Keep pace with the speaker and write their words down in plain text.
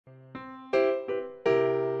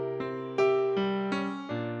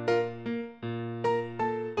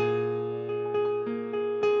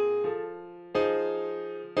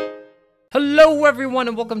Hello everyone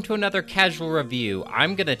and welcome to another casual review.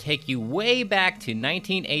 I'm gonna take you way back to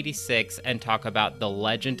 1986 and talk about The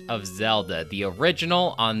Legend of Zelda, the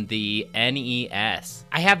original on the NES.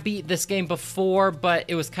 I have beat this game before, but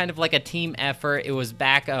it was kind of like a team effort. It was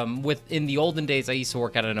back in the olden days. I used to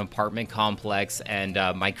work at an apartment complex, and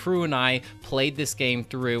my crew and I played this game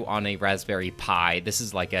through on a Raspberry Pi. This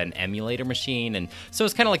is like an emulator machine, and so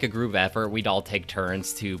it's kind of like a group effort. We'd all take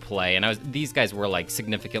turns to play, and these guys were like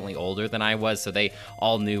significantly older than I was, so they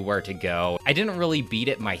all knew where to go. I didn't really beat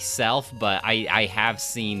it myself, but I have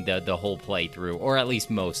seen the whole playthrough, or at least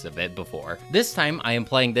most of it, before. This time, I am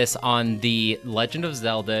playing this on the Legend of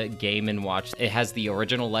Zelda Game & Watch. It has the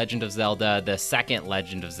original Legend of Zelda, the second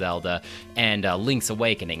Legend of Zelda, and Link's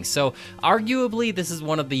Awakening. So, arguably, this is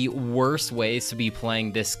one of the worst ways to be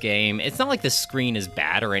playing this game. It's not like the screen is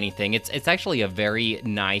bad or anything. It's actually a very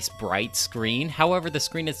nice, bright screen. However, the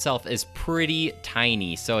screen itself is pretty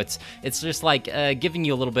tiny, so it's just like giving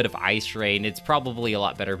you a little bit of eye strain. It's probably a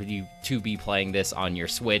lot better for you to be playing this on your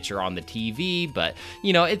Switch or on the TV, but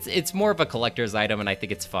you know, it's more of a collector's item, and I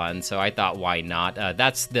think it's fun, so I thought, why not?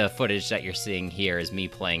 That's the footage that you're seeing here is me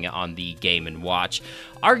playing it on the Game & Watch.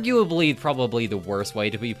 Arguably, probably the worst way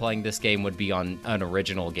to be playing this game would be on an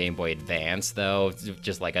original Game Boy Advance, though,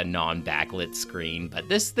 just like a non-backlit screen, but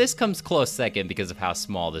this comes close second because of how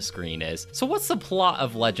small the screen is. So what's the plot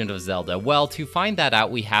of Legend of Zelda? Well, to find that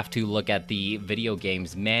out, we have to look at the video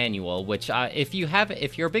game's manual, which if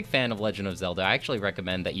you're a big fan of Legend of Zelda, I actually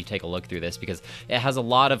recommend that you take a look through this because it has a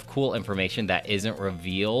lot of cool information that isn't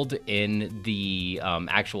revealed in the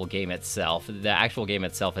actual game itself. The actual game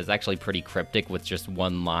itself is actually pretty cryptic with just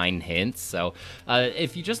one-line hints. So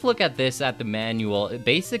if you just look at the manual,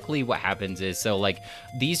 basically what happens is, so like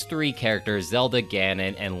these three characters, Zelda,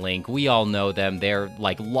 Ganon, and Link, we all know them. They're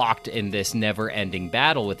like locked in this never-ending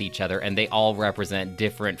battle with each other, and they all represent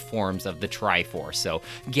different forms of the Triforce. So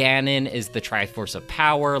Ganon is the Triforce of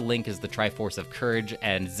power, Link is the Triforce of courage,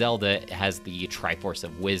 and Zelda has the Triforce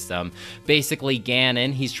of wisdom. Basically,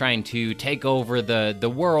 Ganon, he's trying to take over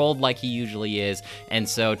the world like he usually is, and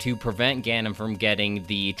so to prevent Ganon from getting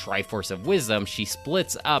the Triforce of wisdom, she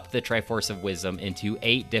splits up the Triforce of wisdom into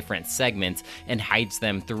 8 different segments and hides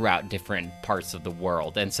them throughout different parts of the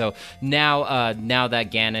world. And so now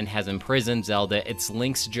that Ganon has imprisoned Zelda, it's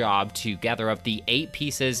Link's job to gather up the 8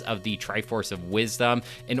 pieces of the Triforce of wisdom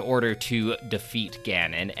in order to defeat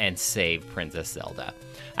Ganon and save Princess Zelda.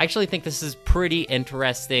 I actually think this is pretty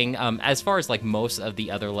interesting. As far as like most of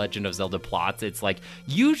the other Legend of Zelda plots, it's like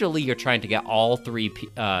usually you're trying to get all 3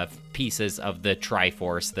 pieces of the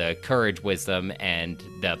Triforce, the courage, wisdom, and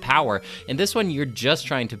the power. In this one, you're just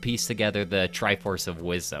trying to piece together the Triforce of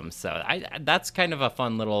wisdom. So that's kind of a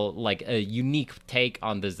fun little, like, a unique take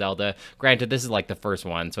on the Zelda. Granted, this is like the first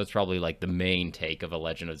one, so it's probably like the main take of a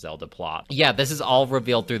Legend of Zelda plot. Yeah, this is all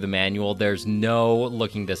revealed through the manual. There's no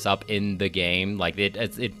looking this up in the game. Like,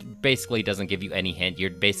 it basically doesn't give you any hint. You're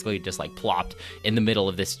basically just like plopped in the middle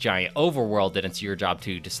of this giant overworld, and it's your job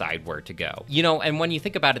to decide where to go. You know, and when you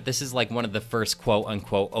think about it, this is like one of the first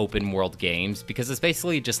quote-unquote open world games, because it's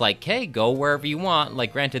basically just like, hey, go wherever you want.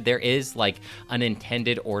 Like, granted, there is like an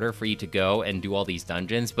intended order for you to go and do all these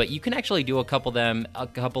dungeons, but you can actually do a couple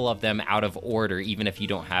of them out of order, even if you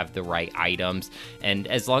don't have the right items. And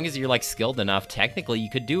as long as you're like skilled enough, technically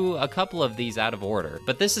you could do a couple of these out of order.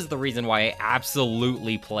 But this is the reason why I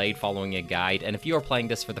absolutely played following a guide, and if you are playing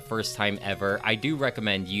this for the first time ever, I do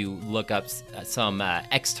recommend you look up some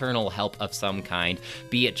external help of some kind,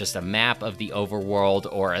 be it just a map of the overworld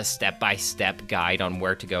or a step-by-step guide on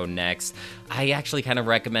where to go next. I actually kind of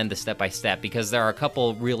recommend the step-by-step because there are a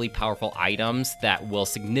couple really powerful items that will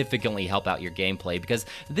significantly help out your gameplay, because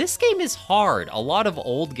this game is hard. A lot of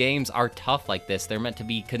old games are tough like this. They're meant to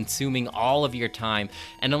be consuming all of your time,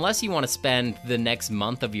 and unless you want to spend the next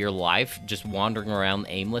month of your life just wandering around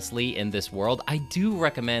aimlessly in this world, I do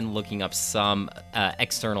recommend looking up some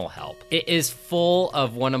external help. It is full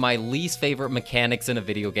of one of my least favorite mechanics in a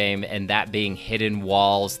video game, and that being hidden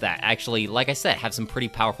walls that actually, like I said, have some pretty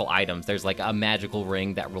powerful items. There's like a magical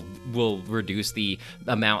ring that will reduce the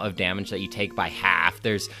amount of damage that you take by half.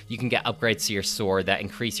 You can get upgrades to your sword that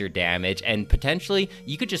increase your damage, and potentially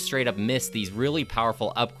you could just straight up miss these really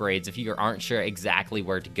powerful upgrades if you aren't sure exactly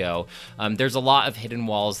where to go. There's a lot of hidden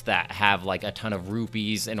walls that have like a ton of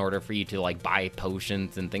rupees in order for you to like buy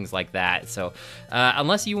potions and things like that. So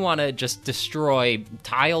unless you want to just destroy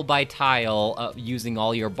tile by tile using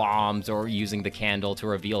all your bombs or using the candle to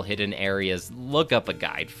reveal hidden areas, look up a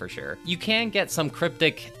guide for sure. You can get some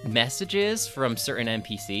cryptic messages from certain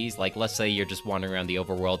NPCs, like let's say you're just wandering around the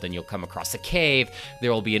overworld and you'll come across a cave.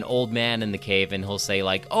 There will be an old man in the cave and he'll say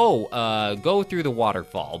like, oh, go through the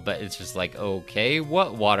waterfall. But it's just like, okay,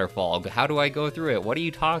 what waterfall? How do I go through it? What are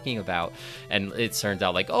you talking about? And it turns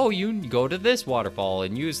out like, oh, you go to this waterfall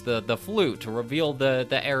and use the flute to reveal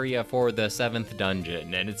the area for the 7th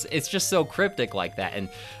dungeon. And it's just so cryptic like that.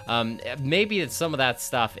 And maybe some of that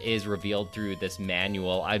stuff is revealed through this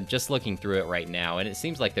manual. I'm just looking through it right now, and it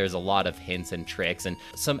seems like there's a lot of hints and tricks and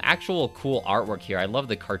some actual cool artwork here. I love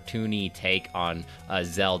the cartoony take on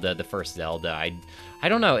Zelda, the first Zelda. I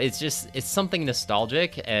don't know, it's something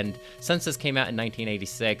nostalgic, and since this came out in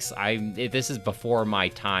 1986, this is before my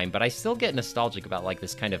time, but I still get nostalgic about like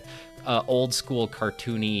this kind of old school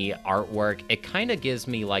cartoony artwork. It kind of gives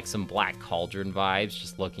me like some Black Cauldron vibes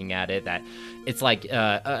just looking at it, that it's like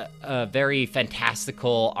a very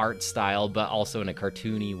fantastical art style, but also in a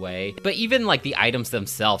cartoony way. But even like the items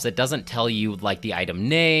themselves, it doesn't tell you like the item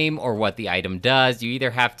name or what the item does. You either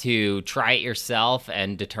have to try it yourself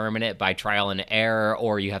and determine it by trial and error,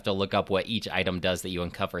 or you have to look up what each item does that you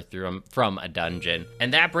uncover from a dungeon.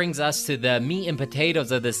 And that brings us to the meat and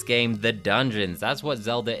potatoes of this game, the dungeons. That's what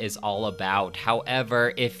Zelda is all about.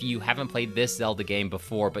 However, if you haven't played this Zelda game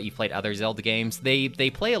before, but you've played other Zelda games, they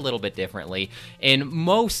play a little bit differently. In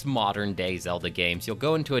most modern day Zelda games, you'll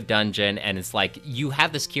go into a dungeon and it's like you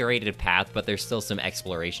have this curated path, but there's still some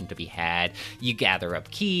exploration to be had. You gather up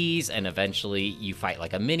keys and eventually you fight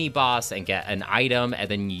like a mini boss and get an item, and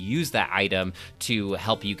then you use that item to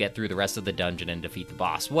help you get through the rest of the dungeon and defeat the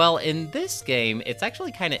boss. Well, in this game, it's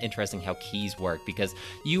actually kind of interesting how keys work, because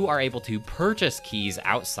you are able to purchase keys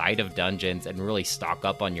outside of dungeons and really stock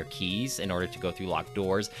up on your keys in order to go through locked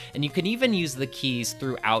doors. And you can even use the keys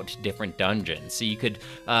throughout different dungeons. So you could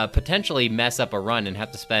potentially mess up a run and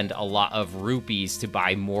have to spend a lot of rupees to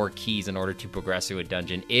buy more keys in order to progress through a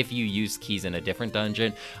dungeon if you use keys in a different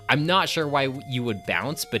dungeon. I'm not sure why you would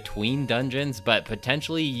bounce between dungeons, but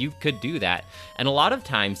potentially you could do that. And a lot of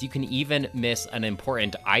times you can even miss an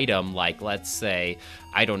important item, like let's say,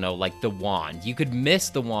 I don't know, like the wand. You could miss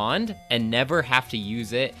the wand and never have to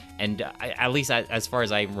use it. And at least as far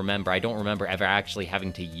as I remember, I don't remember ever actually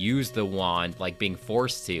having to use the wand, like being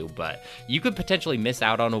forced to, but you could potentially miss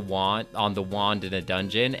out on the wand in a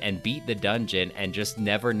dungeon and beat the dungeon and just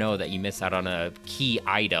never know that you missed out on a key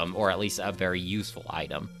item, or at least a very useful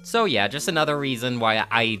item. So yeah, just another reason why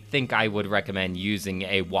I think I would recommend using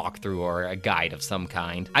a walkthrough or a guide of some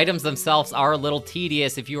kind. Items themselves are a little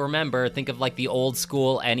tedious. If you remember, think of like the old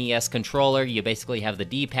school NES controller. You basically have the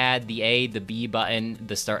D-pad, the A, the B button,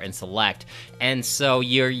 the start and select. And so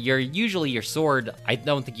you're usually your sword, I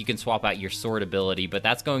don't think you can swap out your sword ability, but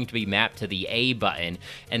that's going to be mapped to the A button.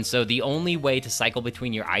 And so the only way to cycle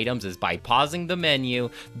between your items is by pausing the menu,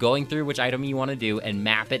 going through which item you want to do, and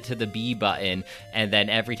map it to the B button. And then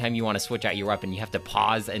every time you want to switch out your weapon, you have to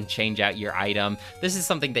pause and change out your item. This is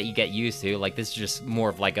something that you get used to. Like, this is just more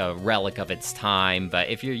of like a relic of its time. But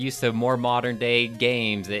if you're used to more modern day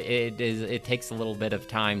games, it takes a little bit of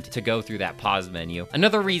time to go through that pause menu.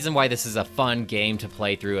 Another reason why this is a fun game to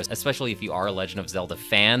play through, especially if you are a Legend of Zelda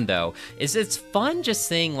fan though, is it's fun just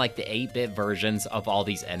seeing like the 8-bit versions of all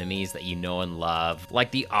these enemies that you know and love,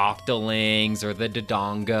 like the Octolings or the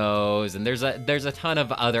Dodongos, and there's a ton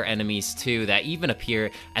of other enemies too that even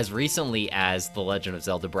appear as recently as The Legend of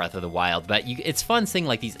Zelda Breath of the Wild. But it's fun seeing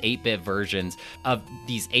like these 8-bit versions of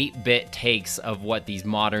these 8-bit takes of what these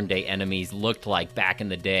modern day enemies looked like back in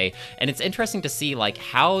the day. And it's interesting to see like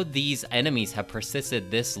how these enemies have persisted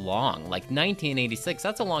this long. Like 1986,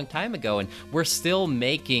 that's a long time ago, and we're still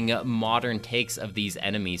making modern takes of these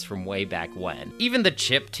enemies from way back when. Even the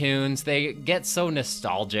chip tunes, they get so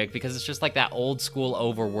nostalgic because it's just like that old school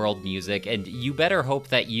overworld music, and you better hope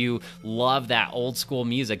that you love that old school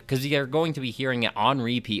music because you're going to be hearing it on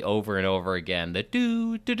repeat over and over again. The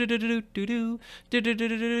do do do do do do do do do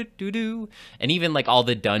do do do, and even like all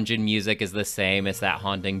the dungeon music is the same. It's that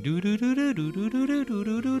haunting do do do do do do do do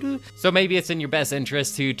do do do. So maybe it's in your best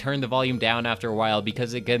interest to turn the volume down after a while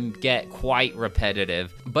because it can get quite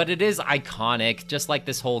repetitive. But it is iconic, just like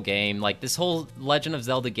this whole game. Like this whole Legend of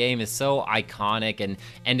Zelda game is so iconic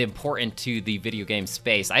and important to the video game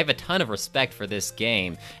space. I have a ton of respect for this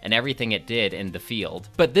game and everything it did in the field.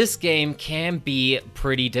 But this game can be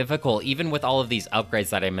pretty difficult, even with all of these upgrades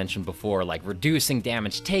that I mentioned before, like reducing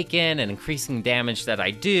damage taken and increasing damage that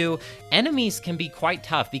I do. Enemies can be quite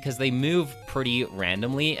tough because they move pretty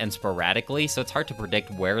randomly and sporadically, so it's hard to predict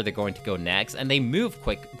where they're going to go next, and they move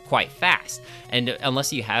quite fast. And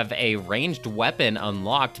unless you have a ranged weapon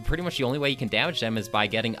unlocked, pretty much the only way you can damage them is by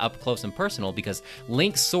getting up close and personal, because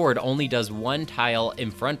Link's sword only does one tile in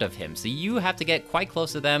front of him. So you have to get quite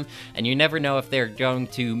close to them, and you never know if they're going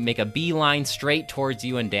to make a beeline straight towards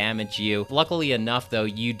you and damage you. Luckily enough, though,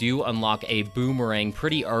 you do unlock a boomerang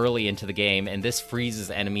pretty early into the game, and this freezes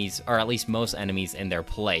enemies, or at least most enemies, in their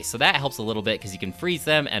place. So that helps a little bit because you can freeze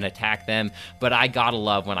them and attack them, but I gotta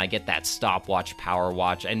love when I get that stopwatch power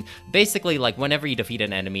watch. And basically, like, whenever you defeat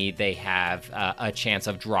an enemy, they have a chance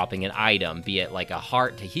of dropping an item, be it like a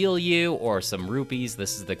heart to heal you, or some rupees,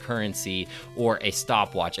 this is the currency, or a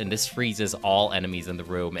stopwatch, and this freezes all enemies in the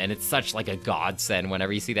room. And it's such like a godsend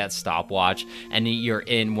whenever you see that stopwatch and you're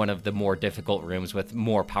in one of the more difficult rooms with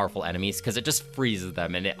more powerful enemies, because it just freezes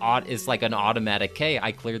them, and it's like an automatic, hey,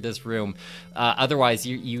 I cleared this room. Otherwise,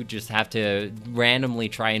 you just have to randomly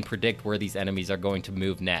try and predict where these enemies are going to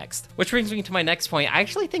move next. Which brings me to my next point. I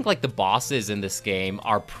actually think like the bosses in this game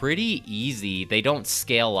are pretty easy. They don't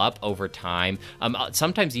scale up over time.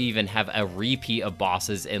 Sometimes you even have a repeat of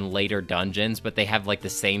bosses in later dungeons, but they have like the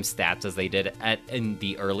same stats as they did in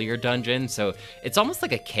the earlier dungeon, so it's almost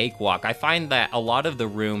like a cakewalk. I find that a lot of the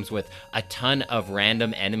rooms with a ton of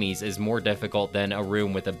random enemies is more difficult than a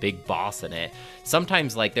room with a big boss in it.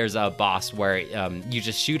 Sometimes, like, there's a boss where you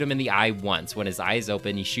just shoot him in the eye once. When his eye is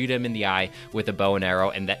open, you shoot him in the eye with a bow and arrow,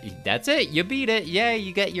 and that's it. You beat it. Yay,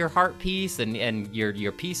 you get your heart piece and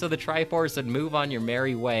your piece of the Triforce and move on your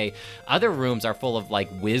merry way. Other rooms are full of, like,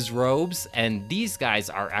 whiz robes, and these guys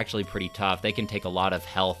are actually pretty tough. They can take a lot of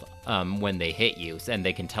health when they hit you, and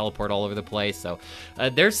they can teleport all over the place. So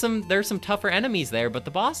there's some tougher enemies there, but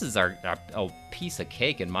the bosses are a piece of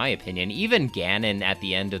cake in my opinion. Even Ganon at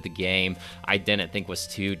the end of the game I didn't think was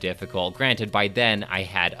too difficult. Granted, by then I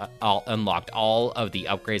had unlocked all of the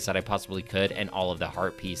upgrades that I possibly could and all of the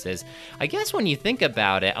heart pieces. I guess when you think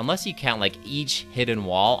about it, unless you count like each hidden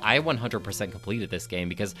wall, I 100% completed this game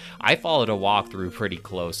because I followed a walkthrough pretty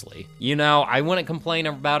closely. You know, I wouldn't complain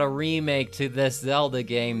about a remake to this Zelda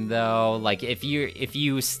game though. Like, if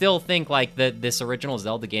you still think like this original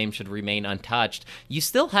Zelda game should remain untouched, you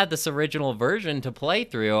still had this original version to play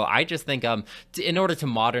through. I just think in order to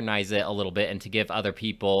modernize it a little bit and to give other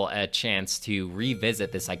people a chance to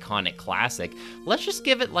revisit this iconic classic, let's just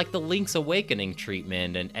give it like the Link's Awakening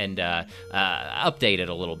treatment and update it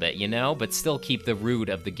a little bit, you know, but still keep the root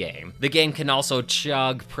of the game. The game can also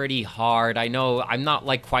chug pretty hard. I know I'm not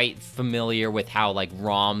like quite familiar with how like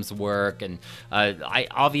ROMs work, and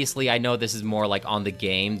I know this is more like on the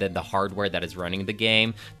game than the hardware that is running the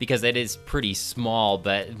game, because it is pretty small,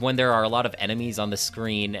 but when there are a lot of enemies on the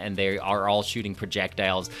screen and they are all shooting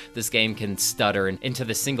projectiles, this game can stutter into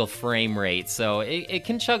the single frame rate, so it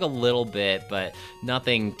can chug a little bit, but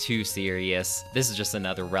nothing too serious. This is just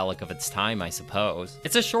another relic of its time, I suppose.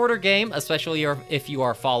 It's a shorter game, especially if you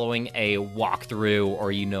are following a walkthrough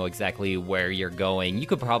or you know exactly where you're going. You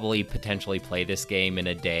could probably potentially play this game in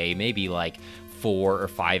a day, maybe like 4 or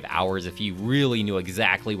 5 hours if you really knew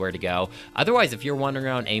exactly where to go. Otherwise, if you're wandering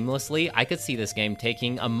around aimlessly, I could see this game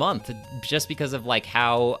taking a month just because of like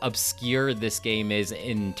how obscure this game is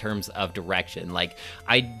in terms of direction. Like,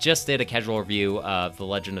 I just did a casual review of The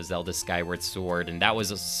Legend of Zelda Skyward Sword, and that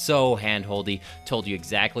was so handholdy, told you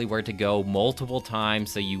exactly where to go multiple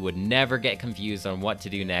times so you would never get confused on what to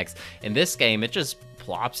do next. In this game, it just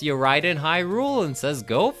plops you right in Hyrule and says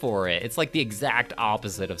go for it. It's like the exact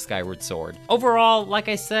opposite of Skyward Sword. Overall, like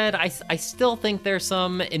I said, I still think there's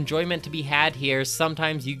some enjoyment to be had here.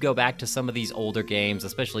 Sometimes you go back to some of these older games,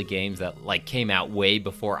 especially games that like came out way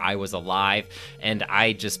before I was alive, and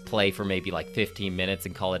I just play for maybe like 15 minutes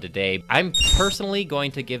and call it a day. I'm personally going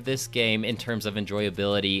to give this game, in terms of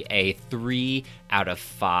enjoyability, a 3 out of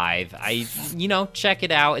 5. Check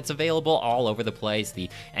it out. It's available all over the place. The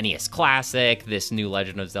NES Classic, this new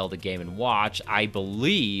Legend of Zelda Game & Watch. I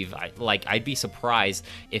believe, I'd be surprised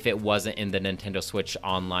if it wasn't in the Nintendo Switch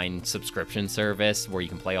online subscription service where you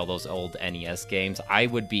can play all those old NES games. I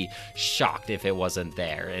would be shocked if it wasn't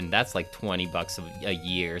there, and that's like $20 a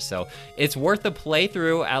year, so it's worth a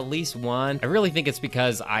playthrough, at least one. I really think it's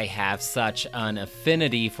because I have such an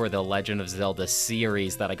affinity for the Legend of Zelda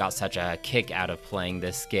series that I got such a kick out of playing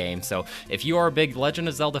this game. So if you are a big Legend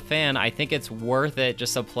of Zelda fan, I think it's worth it,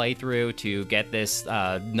 just a playthrough, to get this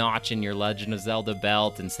this notch in your Legend of Zelda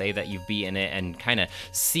belt and say that you've beaten it and kind of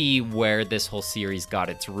see where this whole series got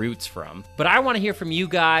its roots from. But I want to hear from you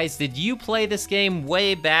guys. Did you play this game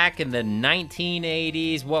way back in the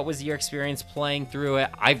 1980s? What was your experience playing through it?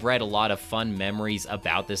 I've read a lot of fun memories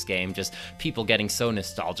about this game, just people getting so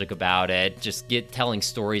nostalgic about it, just telling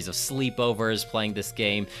stories of sleepovers, playing this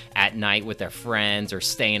game at night with their friends, or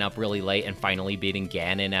staying up really late and finally beating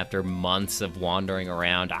Ganon after months of wandering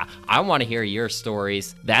around. I want to hear your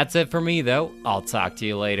stories. That's it for me, though. I'll talk to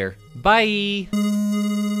you later. Bye!